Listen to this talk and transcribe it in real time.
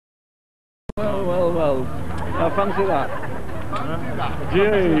Well. I fancy that. Gee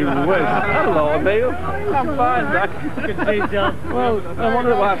whiz. Hello, Neil. I'm fine, Jack. Good to see you, John. Well, I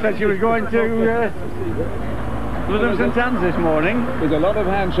wondered why I said she was going to Bloodham St Anne's this morning. There's a lot of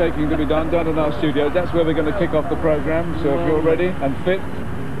handshaking to be done down in our studios. That's where we're going to kick off the programme. So if you're ready and fit,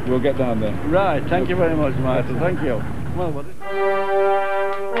 we'll get down there. Right, thank you very much, Martin. Thank you. Well, what is...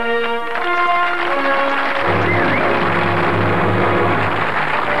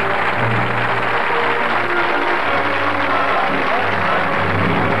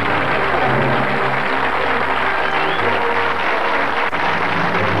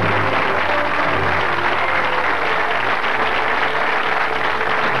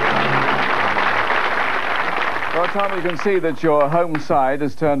 Tom, you can see that your home side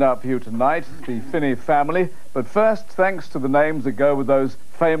has turned out for you tonight, the Finney family. But first, thanks to the names that go with those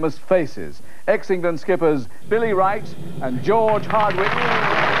famous faces. Ex-England skippers Billy Wright and George Hardwick.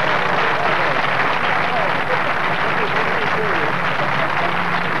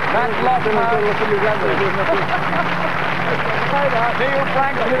 Matt Lockman. Neil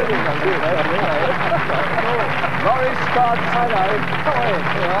Franklin. Maurice Scott.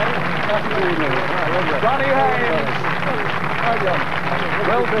 Johnny Haynes.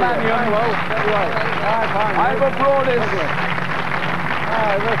 Will Mannion. Ivor Broadis.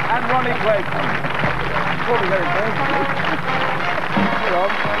 And Ronnie Clayton.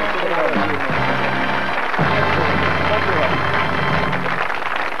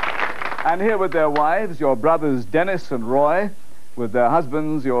 And here with their wives, your brothers Dennis and Roy, with their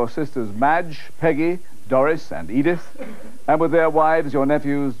husbands, your sisters Madge, Peggy, Doris and Edith, and with their wives, your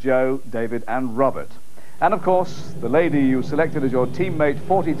nephews Joe, David and Robert. And of course, the lady you selected as your teammate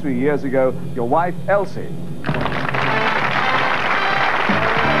 43 years ago, your wife Elsie.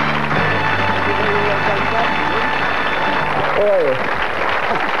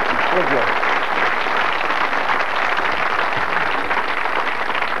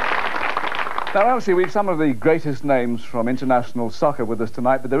 Now, Elsie, we've some of the greatest names from international soccer with us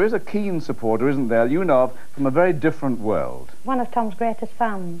tonight, but there is a keen supporter, isn't there, you know of, from a very different world. One of Tom's greatest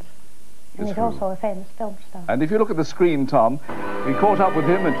fans. And he's also a famous film star. And if you look at the screen, Tom, we caught up with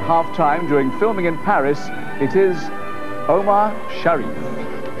him at half-time during filming in Paris. It is Omar Sharif.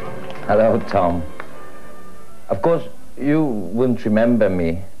 Hello, Tom. Of course, you wouldn't remember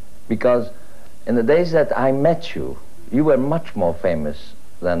me, because in the days that I met you, you were much more famous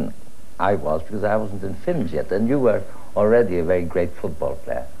than I was, because I wasn't in films yet, and you were already a very great football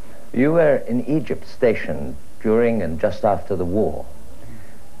player. You were in Egypt stationed during and just after the war,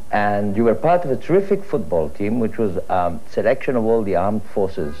 and you were part of a terrific football team, which was a selection of all the armed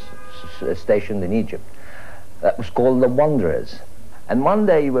forces stationed in Egypt. That was called the Wanderers. And one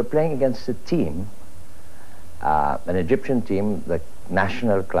day you were playing against a team, an Egyptian team, the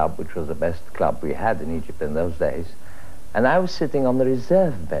national club, which was the best club we had in Egypt in those days, and I was sitting on the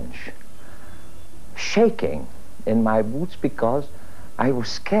reserve bench, shaking in my boots because I was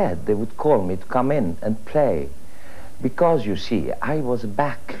scared they would call me to come in and play. Because, you see, I was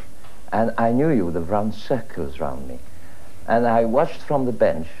back and I knew you would have run circles round me. And I watched from the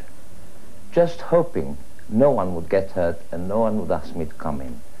bench, just hoping no one would get hurt and no one would ask me to come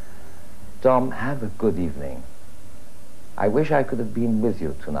in. Tom, have a good evening. I wish I could have been with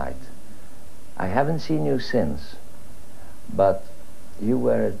you tonight. I haven't seen you since, but you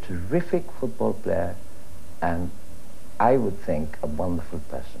were a terrific football player and I would think a wonderful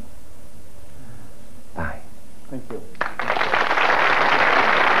person. Bye. Thank you. Thank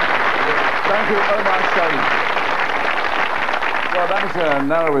you, Omar Sharif. Well, that was a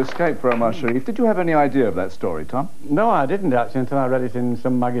narrow escape for Omar Sharif. Did you have any idea of that story, Tom? No, I didn't actually, until I read it in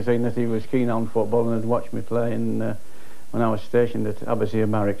some magazine that he was keen on football and had watched me play when I was stationed at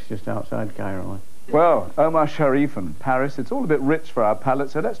Abbasiyah Barracks just outside Cairo. Well, Omar Sharif and Paris, it's all a bit rich for our palate,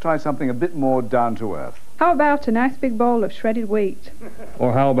 so let's try something a bit more down to earth. How about a nice big bowl of shredded wheat?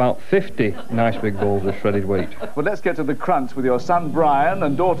 Or how about 50 nice big balls of shredded wheat? Well, let's get to the crunch with your son Brian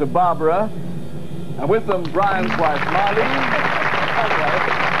and daughter Barbara, and with them Brian's wife Marlene, and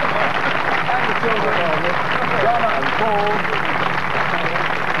the children Donna and Paul,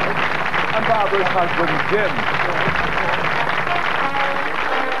 and Barbara's husband Jim.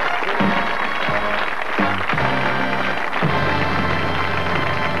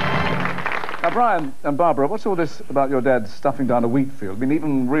 Now, Brian and Barbara, what's all this about your dad stuffing down a wheat field? I mean,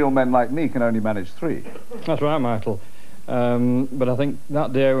 even real men like me can only manage 3. That's right, Michael. But I think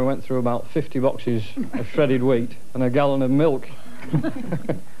that day we went through about 50 boxes of shredded wheat and a gallon of milk.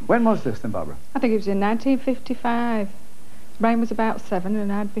 When was this then, Barbara? I think it was in 1955. Brian was about 7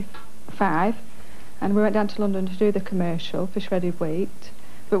 and I'd be 5. And we went down to London to do the commercial for shredded wheat.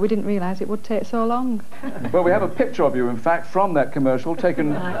 but we didn't realise it would take so long. Well, we have a picture of you, in fact, from that commercial,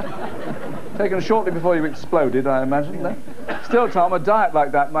 taken shortly before you exploded, I imagine. No? Still, Tom, a diet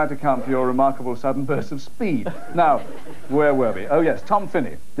like that might account for your remarkable sudden burst of speed. Now, where were we? Oh, yes, Tom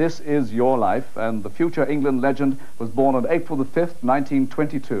Finney. This is your life, and the future England legend was born on April the 5th,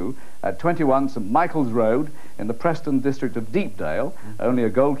 1922, at 21 St Michael's Road in the Preston district of Deepdale, only a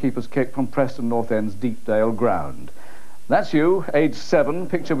goalkeeper's kick from Preston North End's Deepdale ground. That's you, aged 7,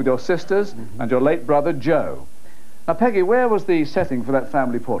 pictured with your sisters and your late brother Joe. Now, Peggy, where was the setting for that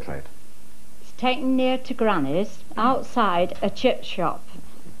family portrait? It's taken near to Granny's, outside a chip shop.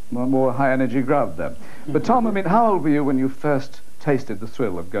 More high-energy grub, then. But, Tom, I mean, how old were you when you first tasted the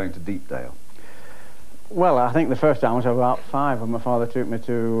thrill of going to Deepdale? Well, I think the first time was about 5 when my father took me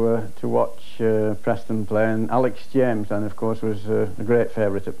to watch Preston play, and Alex James then, of course, was a great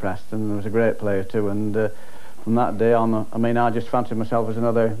favourite at Preston and was a great player too, and from that day on, I mean, I just fancied myself as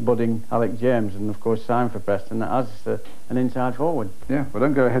another budding Alex James, and of course signed for Preston as an inside forward. Yeah, well,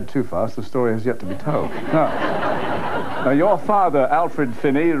 don't go ahead too fast, the story has yet to be told. Now, your father, Alfred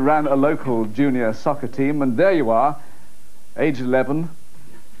Finney, ran a local junior soccer team, and there you are, age 11,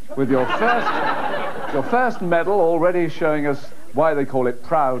 with your first medal, already showing us why they call it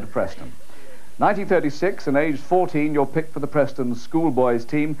Proud Preston. 1936, and aged 14, you're picked for the Preston schoolboys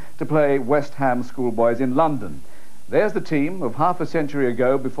team to play West Ham schoolboys in London. There's the team of half a century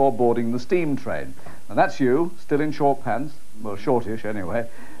ago before boarding the steam train. And that's you, still in short pants, well, shortish anyway.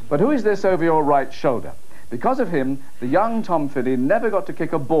 But who is this over your right shoulder? Because of him, the young Tom Finney never got to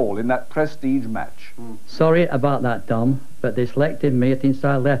kick a ball in that prestige match. Sorry about that, Tom, but they selected me at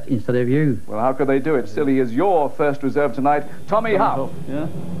inside left instead of you. Well, how could they do it? Still, he is your first reserve tonight, Tommy Huff. Yeah.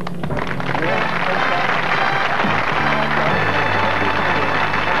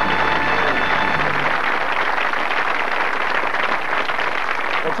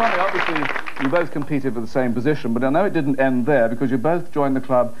 Well, Tommy, obviously, you both competed for the same position, but I know it didn't end there because you both joined the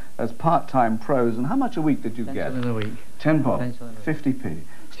club as part-time pros. And how much a week did you get? 10 a week. 10 bob, 50p.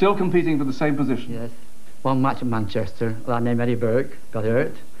 Still competing for the same position? Yes. One match at Manchester, a lad named Eddie Burke got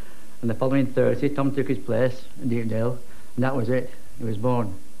hurt, and the following 30, Tom took his place in Deepdale, and that was it. He was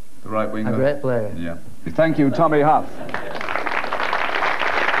born. The right winger. A great player. Yeah. Thank you, Tommy Huff.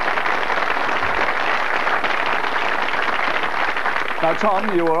 Now,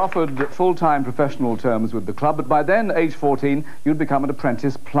 Tom, you were offered full-time professional terms with the club, but by then, age 14, you'd become an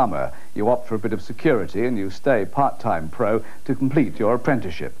apprentice plumber. You opt for a bit of security and you stay part-time pro to complete your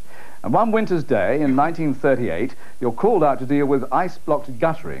apprenticeship. And one winter's day in 1938, you're called out to deal with ice-blocked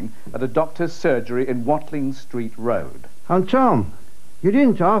guttering at a doctor's surgery in Watling Street Road. And Tom, you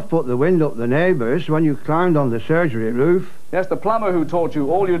didn't half put the wind up the neighbours when you climbed on the surgery roof. Yes, the plumber who taught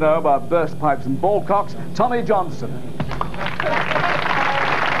you all you know about burst pipes and ball cocks, Tommy Johnson.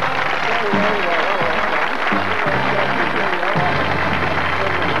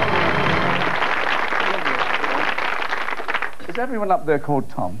 Is everyone up there called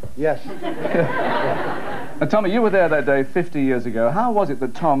Tom? Yes. Now, Tommy, you were there that day 50 years ago. How was it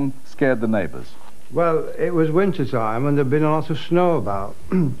that Tom scared the neighbours? Well, it was winter time and there'd been a lot of snow about.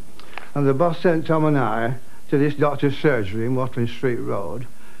 And the boss sent Tom and I to this doctor's surgery in Watling Street Road,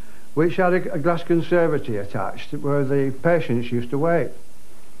 which had a glass conservatory attached where the patients used to wait.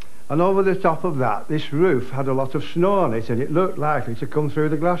 And over the top of that, this roof had a lot of snow on it and it looked likely to come through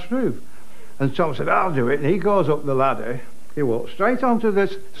the glass roof. And Tom said, I'll do it. And he goes up the ladder. He walked straight onto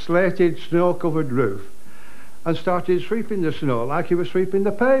this slated, snow-covered roof and started sweeping the snow like he was sweeping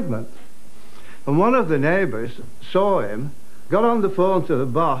the pavement. And one of the neighbours saw him, got on the phone to the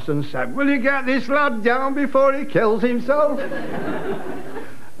boss and said, will you get this lad down before he kills himself?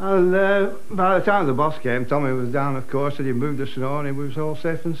 And by the time the boss came, Tommy was down, of course, and he moved the snow and he was all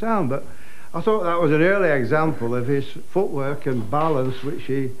safe and sound. But I thought that was an early example of his footwork and balance, which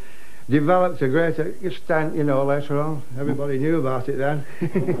he developed to a great extent, you know, later on. Everybody knew about it then.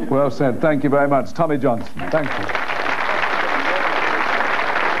 Well said. Thank you very much. Tommy Johnson. Thank you.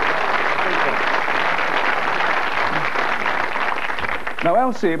 Now,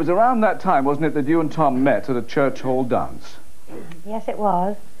 Elsie, it was around that time, wasn't it, that you and Tom met at a church hall dance? Yes, it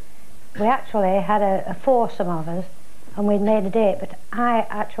was. We actually had a foursome of us, and we'd made a date, but I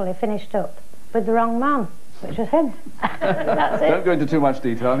actually finished up with the wrong man, which was him. That's it. Don't go into too much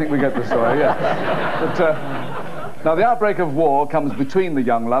detail. I think we get the story, yeah. But, now, the outbreak of war comes between the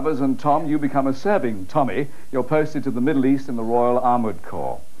young lovers, and Tom, you become a serving Tommy. You're posted to the Middle East in the Royal Armoured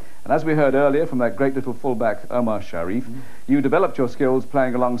Corps. And as we heard earlier from that great little fullback, Omar Sharif, you developed your skills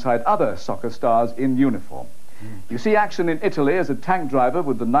playing alongside other soccer stars in uniform. You see action in Italy as a tank driver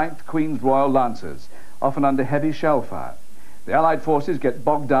with the 9th Queen's Royal Lancers, often under heavy shell fire. The Allied forces get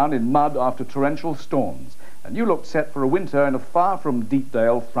bogged down in mud after torrential storms, and you looked set for a winter in a far from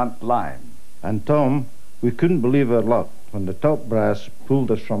Deepdale front line. And Tom, we couldn't believe our luck when the top brass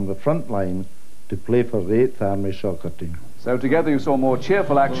pulled us from the front line to play for the 8th Army soccer team. So together you saw more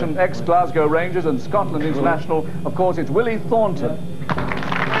cheerful action, ex-Glasgow Rangers and Scotland international. Of course, it's Willie Thornton.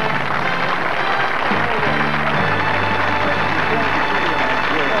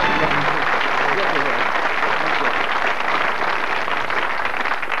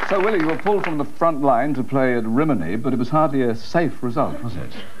 So, Willie, you were pulled from the front line to play at Rimini, but it was hardly a safe result, was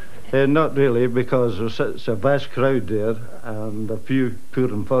it? Not really, because there's such a vast crowd there, and a few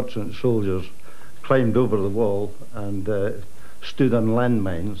poor unfortunate soldiers climbed over the wall and stood on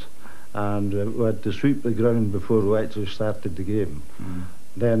landmines, and we had to sweep the ground before we actually started the game.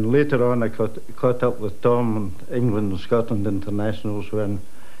 Then later on I caught up with Tom and England and Scotland internationals when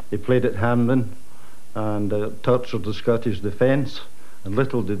he played at Hampden and tortured the Scottish defence, and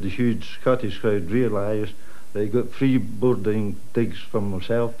little did the huge Scottish crowd realise they got free boarding digs from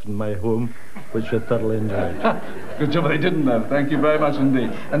myself and my home, which I thoroughly enjoyed. Good job they didn't, though. Thank you very much indeed.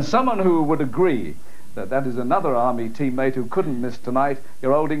 And someone who would agree that that is another Army teammate who couldn't miss tonight,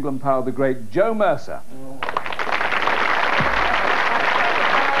 your old England pal, the great Joe Mercer.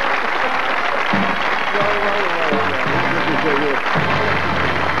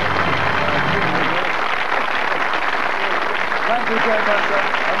 Thank you, Joe Mercer.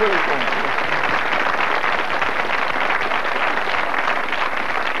 I'm really thankful.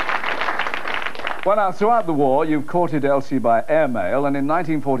 Well, now, throughout the war, you've courted Elsie by airmail, and in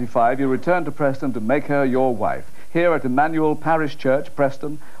 1945 you returned to Preston to make her your wife, here at Emmanuel Parish Church,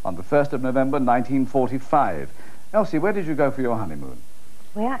 Preston, on the 1st of November, 1945. Elsie, where did you go for your honeymoon?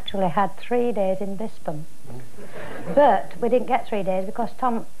 We actually had 3 days in Bispham. But we didn't get 3 days because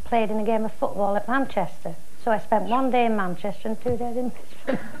Tom played in a game of football at Manchester. So I spent 1 day in Manchester and 2 days in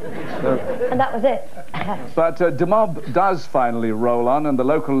Bispham. And that was it. But the mob does finally roll on, and the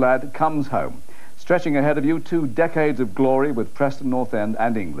local lad comes home. Stretching ahead of you 2 decades of glory with Preston North End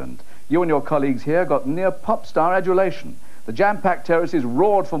and England. You and your colleagues here got near pop star adulation. The jam-packed terraces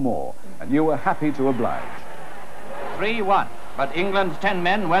roared for more, and you were happy to oblige. 3-1, but England's 10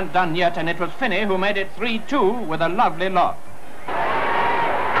 men weren't done yet, and it was Finney who made it 3-2 with a lovely lob.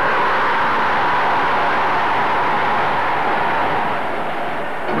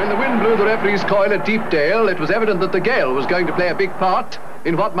 When the wind blew the referee's coil at Deepdale, it was evident that the gale was going to play a big part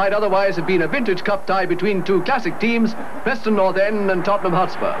in what might otherwise have been a vintage cup tie between 2 classic teams, Preston North End and Tottenham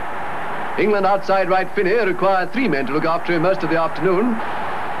Hotspur. England outside right Finney required 3 men to look after him most of the afternoon.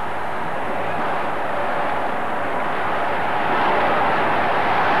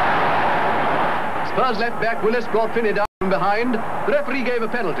 Spurs left back Willis brought Finney down from behind. The referee gave a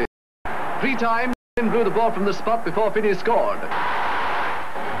penalty. 3 times, Finn blew the ball from the spot before Finney scored.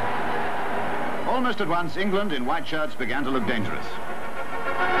 Almost at once, England in white shirts began to look dangerous.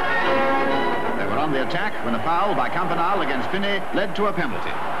 They were on the attack when a foul by Campanale against Finney led to a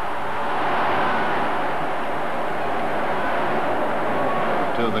penalty.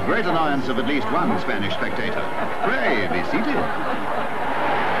 To the great annoyance of at least one Spanish spectator. Pray, be seated.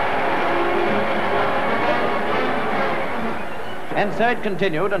 And so it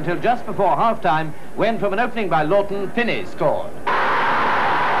continued until just before half-time, when from an opening by Lawton, Finney scored.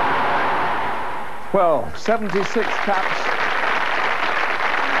 Well, 76 caps.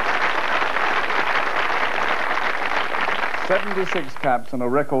 76 caps and a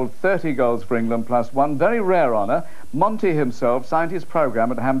record 30 goals for England, plus one very rare honour. Monty himself signed his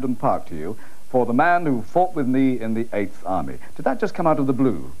programme at Hampden Park to you for the man who fought with me in the 8th Army. Did that just come out of the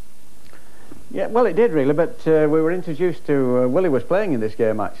blue? Yeah, well, it did really, but we were introduced to... Willie was playing in this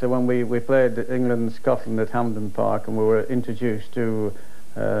game, actually, when we played England and Scotland at Hampden Park, and we were introduced to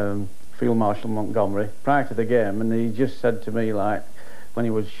Field Marshal Montgomery prior to the game, and he just said to me, like, when he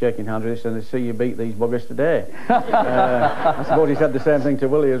was shaking hands with us, and see you beat these buggers today. I suppose he said the same thing to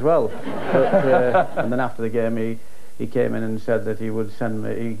Willie as well. But, and then after the game, he came in and said that he would send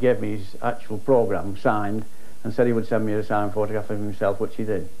me... He gave me his actual programme signed, and said he would send me a signed photograph of himself, which he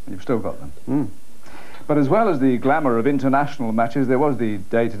did. And you've still got them? But as well as the glamour of international matches, there was the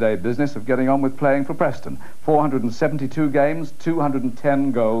day-to-day business of getting on with playing for Preston. 472 games,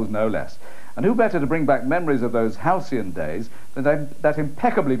 210 goals, no less. And who better to bring back memories of those halcyon days than that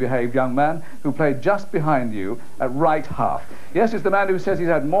impeccably behaved young man who played just behind you at right half. Yes, it's the man who says he's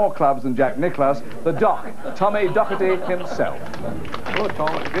had more clubs than Jack Nicklaus, the Doc, Tommy Docherty himself. Hello,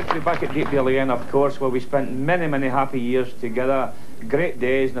 Tom. It's good to be back at Deepdale again, of course, where we spent many, many happy years together. Great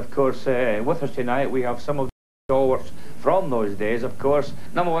days, and of course, with us tonight we have some of the stalwarts from those days, of course.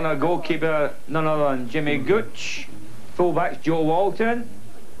 #1 goalkeeper, none other than Jimmy Gooch. Fullbacks Joe Walton,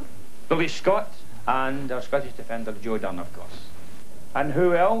 Billy Scott, and our Scottish defender Joe Dunn, of course. And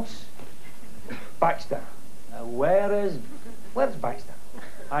who else? Baxter. Now, where's Baxter?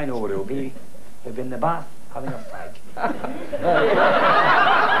 I know where he'll be. He'll be in the bath having a fag.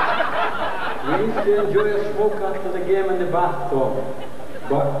 We used to enjoy a smoke after the game in the bathtub,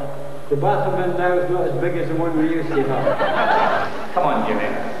 but the bathroom now is not as big as the one we used to have. Come on, Jimmy.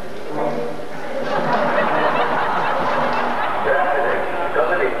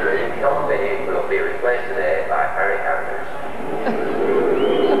 Tom will be replaced today by Harry Anders.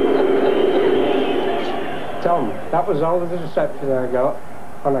 Tom, that was all the reception I got,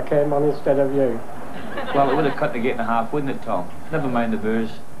 and I came on instead of you. Well, it would have cut the gate in half, wouldn't it, Tom? Never mind the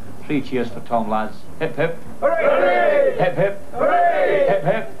booze. 3 cheers for Tom, lads. Hip, hip. Hooray! Hip, hip. Hooray! Hip,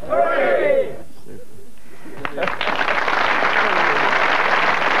 hip. Hooray!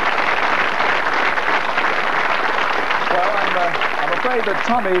 I'm afraid that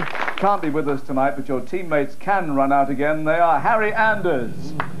Tommy can't be with us tonight, but your teammates can run out again. They are Harry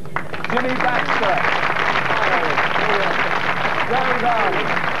Anders, Jimmy Baxter, Joe Dunn,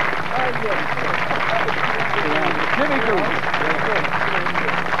 Jimmy Goose,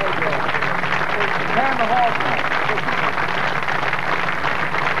 Ken Horton,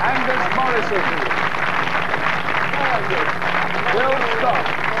 Angus Morrison, Bill Scott,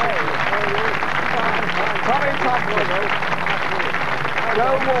 Tommy Thompson,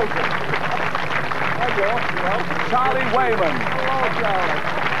 Joe Walton, Charlie Wayman,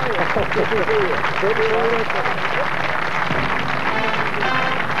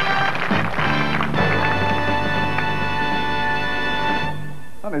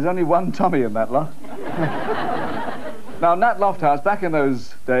 well, there's only one Tommy in that lot. Now, Nat Lofthouse, back in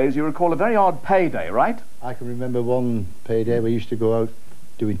those days, you recall a very odd payday, right? I can remember one payday we used to go out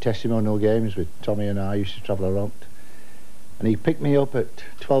doing testimonial games with Tommy, and I used to travel around. And he picked me up at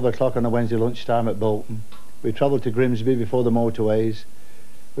 12 o'clock on a Wednesday lunchtime at Bolton. We travelled to Grimsby before the motorways.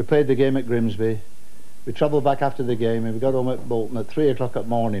 We played the game at Grimsby. We travelled back after the game, and we got home at Bolton at 3 o'clock at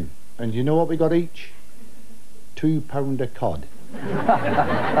morning. And you know what we got each? £2 a cod.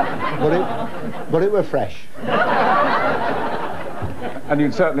 but it were fresh. And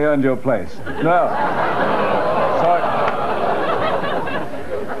you'd certainly earned your place. No. Sorry.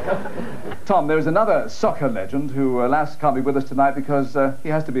 Tom, there is another soccer legend who, alas, can't be with us tonight because he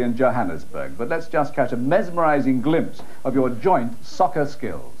has to be in Johannesburg. But let's just catch a mesmerising glimpse of your joint soccer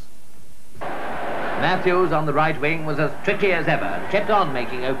skills. Matthews on the right wing was as tricky as ever and kept on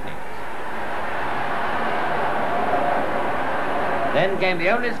making openings. Then came the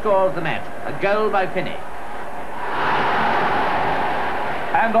only score of the match, a goal by Finney.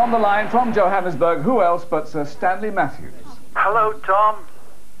 And on the line from Johannesburg, who else but Sir Stanley Matthews? Hello, Tom.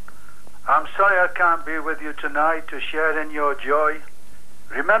 I'm sorry I can't be with you tonight to share in your joy.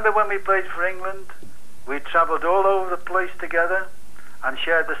 Remember when we played for England? We travelled all over the place together and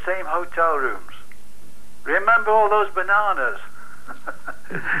shared the same hotel rooms. Remember all those bananas?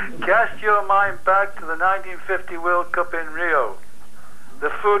 Cast your mind back to the 1950 World Cup in Rio. The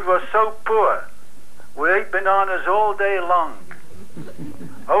food was so poor. We ate bananas all day long.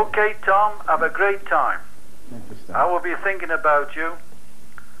 Okay, Tom, have a great time. I will be thinking about you.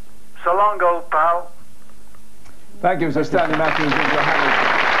 So long, old pal. Thank you, Sir Stanley Matthews in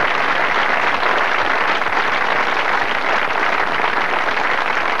Johannesburg.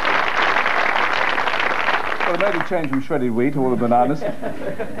 Well, I made a change from shredded wheat to all the bananas.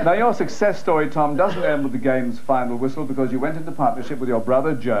 Now, your success story, Tom, doesn't end with the game's final whistle because you went into partnership with your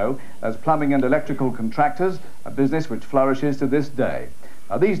brother, Joe, as plumbing and electrical contractors, a business which flourishes to this day.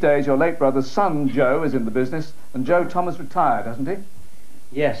 Now, these days, your late brother's son, Joe, is in the business, and Joe Thomas retired, hasn't he?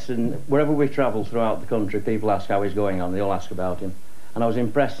 Yes, and wherever we travel throughout the country, people ask how he's going on. They all ask about him. And I was in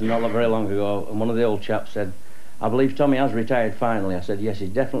Preston not very long ago, and one of the old chaps said, "I believe Tommy has retired finally." I said, "Yes, he's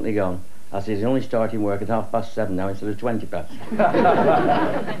definitely gone." I said, "He's only starting work at 7:30 now instead of 20 past."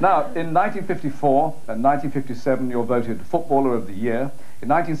 Now, in 1954 and 1957, you were voted Footballer of the Year. In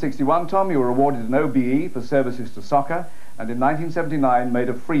 1961, Tom, you were awarded an OBE for services to soccer, and in 1979, made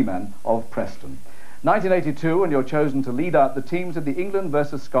a Freeman of Preston. 1982, and you're chosen to lead out the teams of the England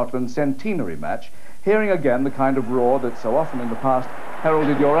versus Scotland centenary match, hearing again the kind of roar that so often in the past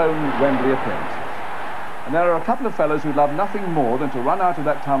heralded your own Wembley appearance. And there are a couple of fellows who'd love nothing more than to run out of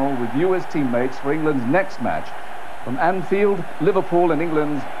that tunnel with you as teammates for England's next match. From Anfield, Liverpool and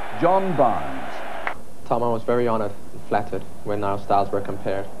England's John Barnes. Tom, I was very honoured and flattered when our styles were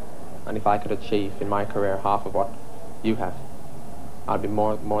compared. And if I could achieve in my career half of what you have, I'd be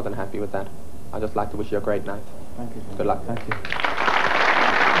more than happy with that. I'd just like to wish you a great night. Thank you. Good luck. Thank you.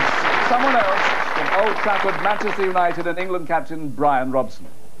 Someone else from Old Trafford, Manchester United and England captain Brian Robson.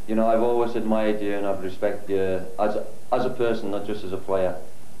 You know, I've always admired you and I've respected you as a person, not just as a player.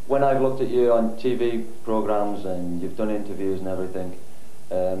 When I've looked at you on TV programmes and you've done interviews and everything,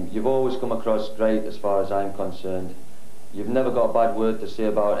 you've always come across great as far as I'm concerned. You've never got a bad word to say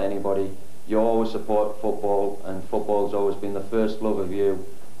about anybody. You always support football, and football's always been the first love of you.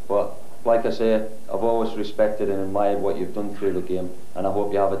 But like I say, I've always respected and admired what you've done through the game, and I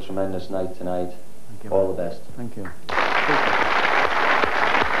hope you have a tremendous night tonight. Thank you. All the best. Thank you.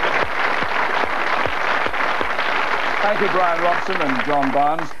 Thank you, Brian Robson and John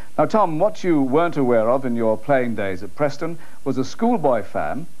Barnes. Now, Tom, what you weren't aware of in your playing days at Preston was a schoolboy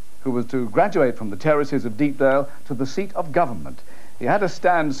fan who was to graduate from the terraces of Deepdale to the seat of government. He had a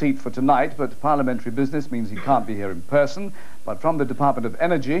stand seat for tonight, but parliamentary business means he can't be here in person. But from the Department of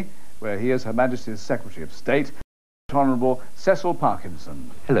Energy, where he is Her Majesty's Secretary of State, Honourable Cecil Parkinson.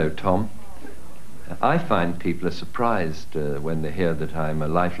 Hello, Tom. I find people are surprised when they hear that I'm a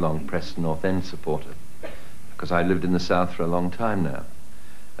lifelong Preston North End supporter, because I lived in the South for a long time now.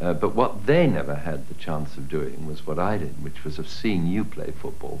 But what they never had the chance of doing was what I did, which was of seeing you play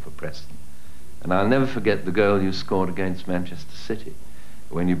football for Preston. And I'll never forget the goal you scored against Manchester City,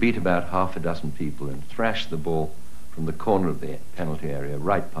 when you beat about half a dozen people and thrashed the ball from the corner of the penalty area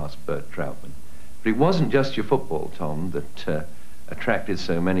right past Bert Troutman. But it wasn't just your football, Tom, that attracted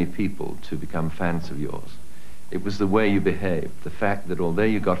so many people to become fans of yours. It was the way you behaved, the fact that although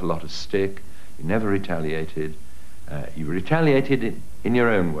you got a lot of stick, you never retaliated. You retaliated in your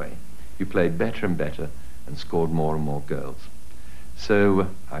own way. You played better and better and scored more and more goals. So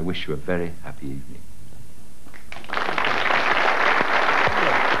I wish you a very happy evening.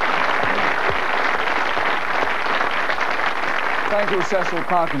 Thank you, Cecil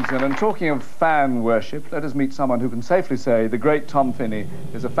Parkinson. And talking of fan worship, let us meet someone who can safely say the great Tom Finney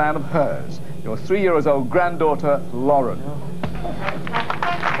is a fan of hers, your 3-year-old granddaughter, Lauren.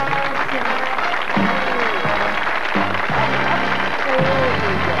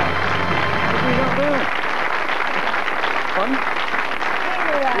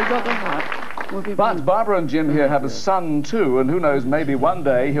 But Barbara and Jim here have a son too, and who knows, maybe one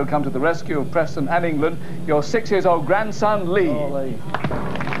day he'll come to the rescue of Preston and England, your 6-year-old grandson, Lee.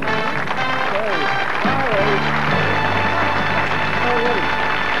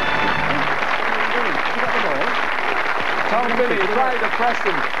 Tom Finney, pride of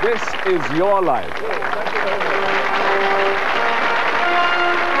Preston, this is your life.